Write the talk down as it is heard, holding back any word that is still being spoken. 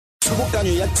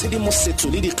kgobokanyo ya tshedimosetso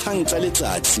le dikgang tsa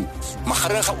letsatsi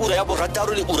magareng ga ura ya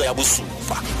borataro le ura ya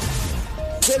bosupa.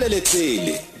 Tsele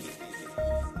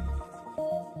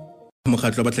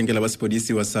Mokgatlo wa batlhankela ba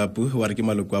sepodisi wa Sapu wa re ke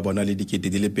maloko a bona le dikete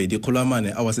di le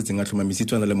 2 a wa setseng a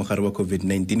tlhomamisitswana le mogare wa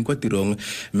COVID-19 kwa tirong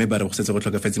mme ba re go setse go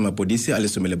tlhokafetse mapodisi a le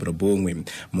 19.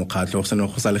 Mokgatlo go seno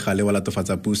go sa le gale wa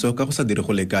Latofatsa Puso ka go sa dire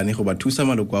go lekane go ba thusa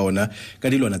maloko a ona ka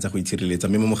dilwana tsa go itshireletsa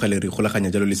mme mo mogaleri go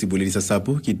laganya jalo le seboledi sa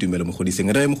Sapu ke Tumelo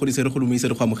Mogodiseng re Mogodise re go lomise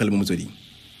re go amogela mo motsweding.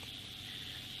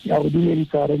 Ya go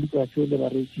dumedisa re ditse le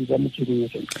bareki ba motsweding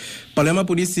eno. Palo ya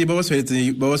mapodisi ba ba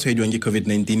tshwaediwang ke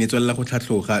COVID-19 e tswelela go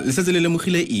tlhatlhoga le setse le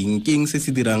lemogile eng ke eng se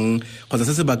se dirang kgotsa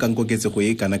se se bakang koketsego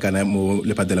e kana mo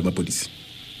lephateng la mapodisi?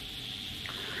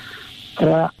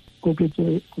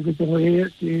 Koketsego e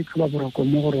ke tlhobaboroko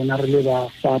mo go rona re le ba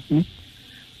Sapu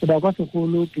se ba kwa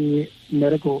segolo ke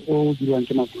mmereko o dirwang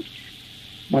ke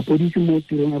mapodisi mo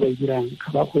tirong ba dirang ga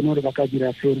ba kgone gore ba ka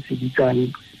dira se re se bitsang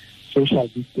social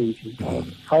distancing.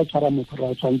 Ga o tshwara motho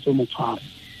ra tshwanetse mo tshware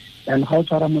and ga o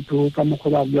tshwara motho ka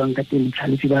mokgwa ba buang ka teng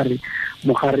tlhalisi ba re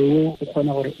mogare o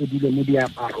kgona gore o dule mo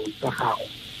diaparong tsa gago.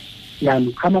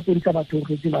 Yaanong ga mapodisa ba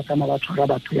thogetse ba tsama ba tshwara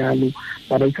batho yalo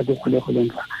ba ba isa go kgolegoleng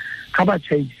ga ba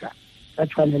tšhaisa ba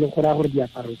tshwanele go raya gore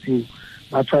diaparo tseo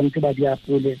ba tshwanetse ba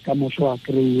diapole ka moso wa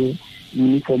kry-e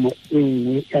uniform e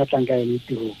nngwe e a tlang ka yone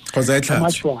tirong.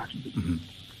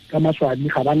 Ka maswadi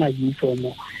ga ba na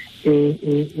uniform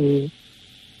e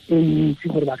ntsi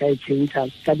gore ba ka e change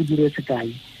ka di dire sekai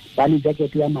ba le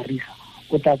jacket ya mariga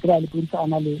o tla tsira le putsa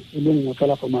ana le nngwe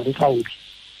fela for mariga otlhe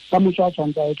ka motho a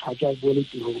tshwantsa e tlhatsa go le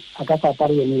tirong a ka sa apare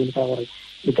yone le ka gore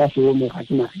e ka se o me ga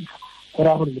ke mariga go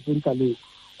ra gore le putsa le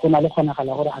go na le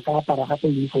kgonagala gore a ka apara gape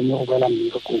uniform go boela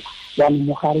mmereko ya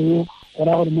mogare go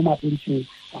ra gore mo mapodising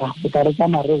ra botare tsa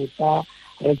mareo tsa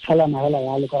re tshala mahela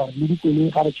ya le ka gore le ditone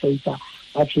ga re tšhaisa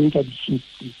ba tšhaisa di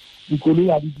shift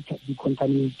dikoloi ya di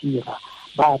contaminatira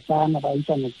ba tsana ba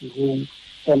itsana tirong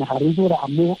ene ga re gore a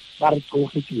mo ba re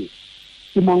thogetseng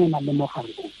ke mangwe na le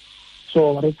mogare o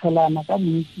so re tshelana ka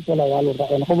bontsi tsela ya lora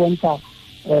ene go bontsha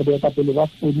boetapele ba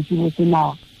sepodisi bo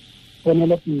sena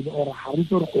ponele pele ore ga re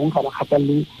gore gong ga ba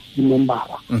kgathalle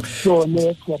di-membera so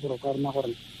ne tlhoa ka rona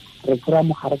gore re kry-a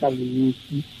mogare ka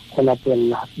bontsi go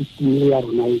latelela system ya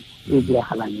rona e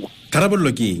diragalang.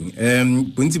 Tharabollo ke eng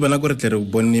bontsi bona go re tle re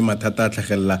bone mathata a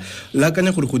tlhagelela la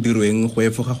akanya gore go dirweng go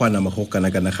efoga go anama go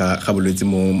kana ga bolwetse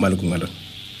mo malokong a lona?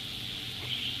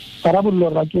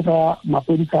 Tharabollo ra ke ga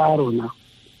mapodisa a rona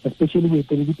especially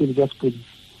boeteledipele jwa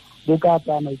sepodisi bo ka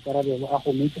tsaya maikarabelo a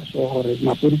go make sure gore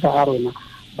mapodisa a rona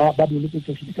ba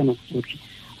boloketse se ka nako tsotlhe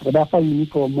re ba fa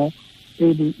uniform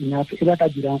e le enough e ba ka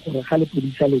dirang gore ga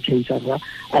lepodisa le change ra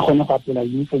a kgone go apela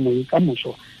uniform e ka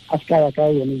moso a ska ya ka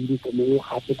yone uniform e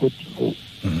gape ko tirong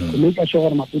go make sure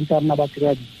gore mapodisa a rona ba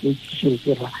kry-a di-station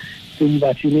tse ba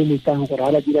sireletsang gore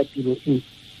ga ba dira tiro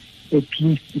at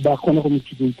least ba kgone go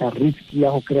mitigate risk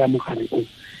ya go kry-a mogare o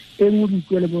e nngwe re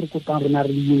ikuele bo re kopang rona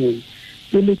re le union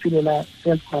ke lefelo la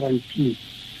self quarantine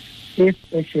e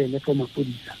special for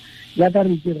mapodisa ya ka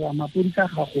re dira mapodisa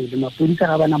ga gole mapodisa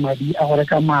ga bana madi a go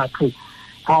reka matlo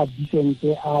a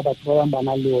decente a batho ba bang ba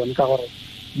na le one ka gore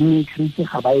di-increase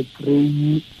ga ba e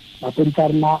kry-e mapodisa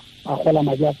rena a gola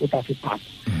madi a kota se thata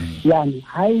yaanong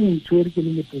ga e ntshwere ke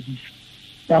le lepodisa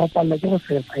ya go palela ke go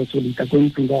self-isolata ko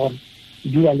ntlong ka gore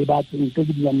dira le batho ntse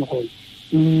ke dilang mo gone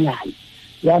e nnyane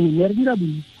yaanong ne re dira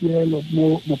boitirelo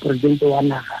mo moporesidente wa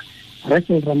naga re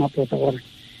se Ramaphosa gore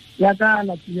ya ka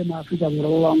latile maAforika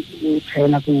Borwa ba go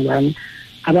China ko Wuhan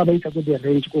a ba itsa ko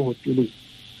di-range ko hoteleng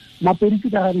mapodisi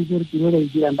ka ga re dire tiro ba e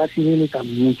dirang ba sireletsa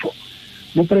mmuso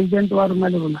moporesidente wa rona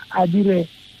le rona a dire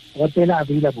hotela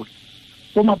available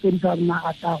ko mapodisa a rona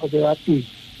a tla go bewa teng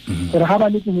gore ga ba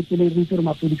le ko hoteleng re itse gore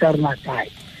mapodisa a rona a kae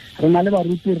re na le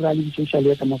baruti re ra le di-social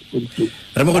worker mo sepodising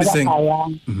re mo godiseng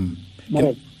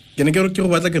ke ne ke go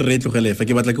batla ke re tlogelefa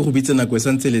ke batla ke go bitse nako e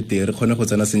santse le teng re kgone go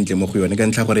tsena sentle mo go yone ka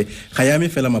ntlha gore ga ya me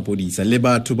fela mapodisa le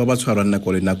batho ba ba tshwarwang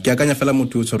nako le nako ke akanya fela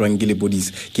motho o tshwarwang ke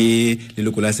lepodisa ke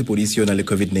leloko la sepodisi Yona le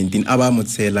COVID-19 a ba mo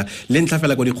tshela le ntlha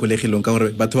fela go dikgolegilong ka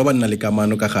gore batho ba ba nna le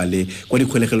kamano ka gale go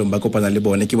dikgolegilong ba kopana le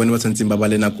bone ke bone ba tshwantseng ba ba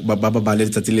le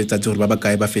letsatsi le letsatsi gore ba ba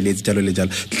kae ba feletse jalo le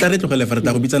jalo tla re tlogelefa re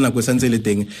tla go bitsa nako e santse le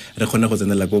teng re kgone go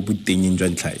tsenela ko botengeng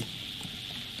jwa ntlhae.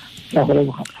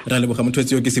 Ra leboga motho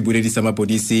yo ke se buledisa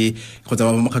mapodisi go tsa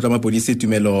mokgatlo wa mapodisi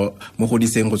Tumelo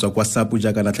Mogodiseng go tswa kwa Sapu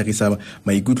jaaka na tlhagisa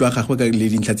maikutlo a gagwe ka le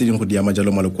dintlha tse dingwe go diama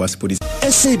jalo maloko wa sepodisi.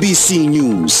 SABC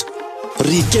News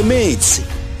re ikemetse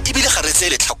ebile ga re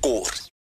tsele tlhakore.